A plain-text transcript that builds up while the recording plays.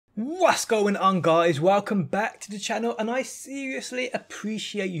What's going on, guys? Welcome back to the channel, and I seriously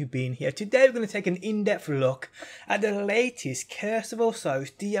appreciate you being here. Today we're going to take an in-depth look at the latest Curse of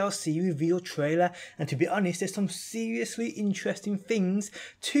Osiris DLC reveal trailer, and to be honest, there's some seriously interesting things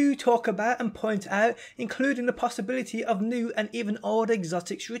to talk about and point out, including the possibility of new and even older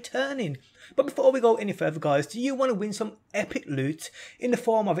exotics returning. But before we go any further, guys, do you want to win some epic loot in the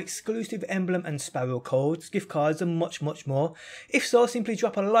form of exclusive emblem and sparrow codes, gift cards and much more? If so, simply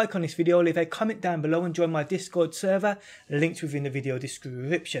drop a like on this video, leave a comment down below and join my Discord server, linked within the video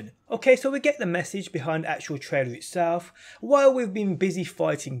description. Okay, so we get the message behind the actual trailer itself. While we've been busy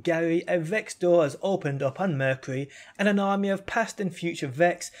fighting Gary, a Vex door has opened up on Mercury, and an army of past and future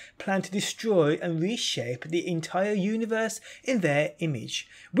Vex plan to destroy and reshape the entire universe in their image.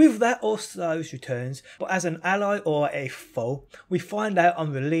 With that, Osiris returns, but as an ally or a foe. We find out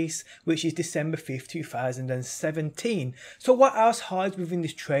on release, which is December 5th, 2017. So what else hides within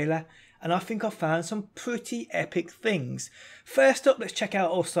this trailer? And I think I found some pretty epic things. First up, let's check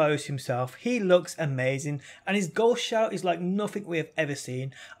out Osiris himself. He looks amazing, and his ghost shout is like nothing we have ever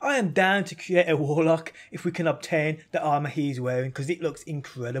seen. I am down to create a warlock if we can obtain the armor he's wearing, because it looks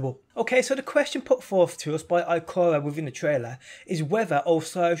incredible. Okay, so the question put forth to us by Ikora within the trailer is whether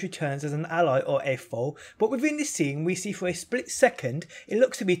Osiris returns as an ally or a foe, but within this scene we see for a split second it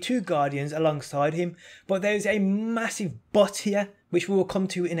looks to be two guardians alongside him, but there is a massive bot here, which we will come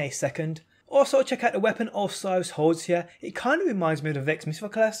to in a second. Also, check out the weapon Osiris holds here. It kind of reminds me of the Vex Missile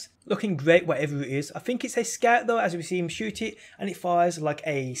class. Looking great whatever it is. I think it's a scout though, as we see him shoot it, and it fires like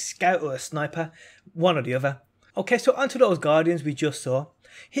a scout or a sniper, one or the other. Okay, so onto those guardians we just saw.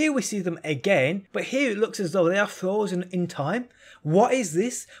 Here we see them again, but here it looks as though they are frozen in time. What is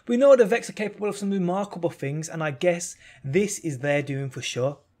this? We know the Vex are capable of some remarkable things, and I guess this is their doing for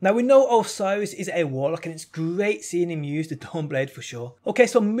sure. Now we know Osiris is a warlock, and it's great seeing him use the Dawnblade for sure. Okay,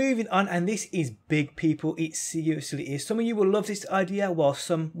 so moving on, and this is big, people. It seriously is. Some of you will love this idea while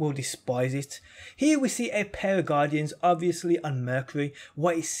some will despise it. Here we see a pair of guardians, obviously on Mercury.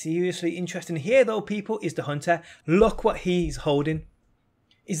 What is seriously interesting here though, people, is the hunter. Look what he's holding.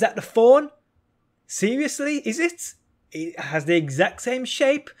 Is that the THORN? Seriously, is it? It has the exact same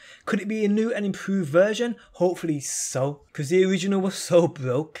shape. Could it be a new and improved version? Hopefully so, because the original was so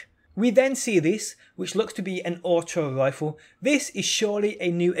broke. We then see this, which looks to be an auto rifle. This is surely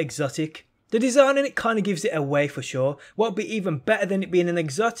a new exotic. The design in it kind of gives it away for sure. What would be even better than it being an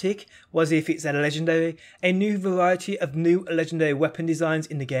exotic was if it's a legendary. A new variety of new legendary weapon designs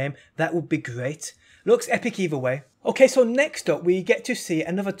in the game. That would be great. Looks epic either way. Okay, so next up we get to see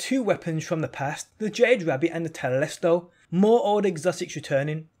another two weapons from the past, the Jade Rabbit and the Telesto. More old exotics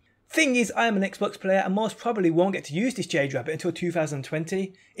returning. Thing is, I am an Xbox player and most probably won't get to use this Jade Rabbit until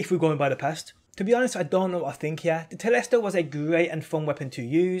 2020, if we're going by the past. To be honest, I don't know what I think here. The Telesto was a great and fun weapon to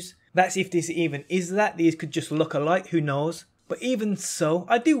use. That's if this even is that. These could just look alike, who knows. But even so,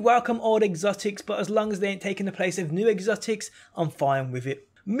 I do welcome old exotics, but as long as they ain't taking the place of new exotics, I'm fine with it.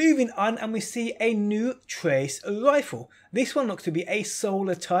 Moving on, and we see a new Trace rifle. This one looks to be a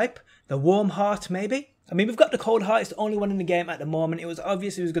solar type, the WARMHEART maybe? I mean, we've got the Cold Heart, it's the only one in the game at the moment. It was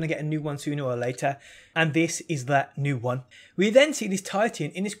obvious we was going to get a new one sooner or later, and this is that new one. We then see this Titan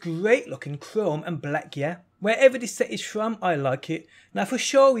in this great looking chrome and black gear. Wherever this set is from, I like it. Now for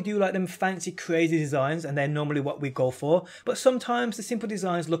sure we do like them fancy crazy designs, and they're normally what we go for, but sometimes the simple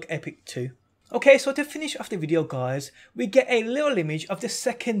designs look epic too. Okay, so to finish off the video, guys, we get a little image of the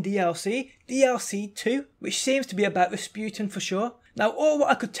second DLC, DLC 2, which seems to be about Rasputin for sure. Now, all what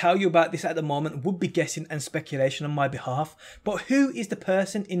I could tell you about this at the moment would be guessing and speculation on my behalf, but who is the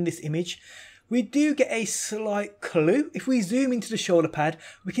person in this image? We do get a slight clue. If we zoom into the shoulder pad,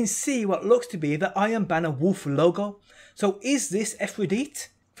 we can see what looks to be the Iron Banner Wolf logo. So is this Aphrodite?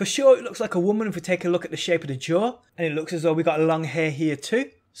 For sure it looks like a woman if we take a look at the shape of the jaw, and it looks as though we got long hair here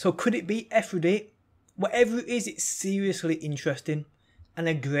too. So could it be Aphrodite? Whatever it is, it's seriously interesting and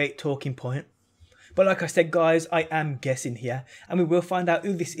a great talking point. But like I said, guys, I am guessing here, and we will find out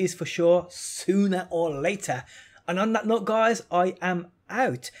who this is for sure sooner or later. And on that note, guys, I am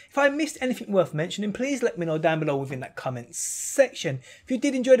out. If I missed anything worth mentioning, please let me know down below within that comment section. If you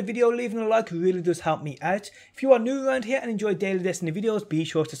did enjoy the video, leaving a like really does help me out. If you are new around here and enjoy daily Destiny videos, be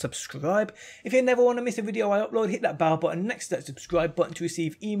sure to subscribe. If you never want to miss a video I upload, hit that bell button next to that subscribe button to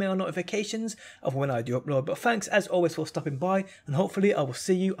receive email notifications of when I do upload. But thanks as always for stopping by, and hopefully I will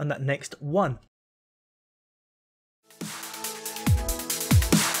see you on that next one.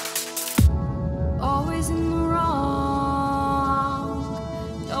 Always in the wrong,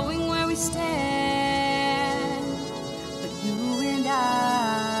 knowing where we stand, but you and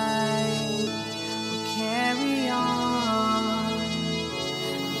I will carry on.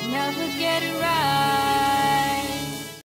 We never never get it right.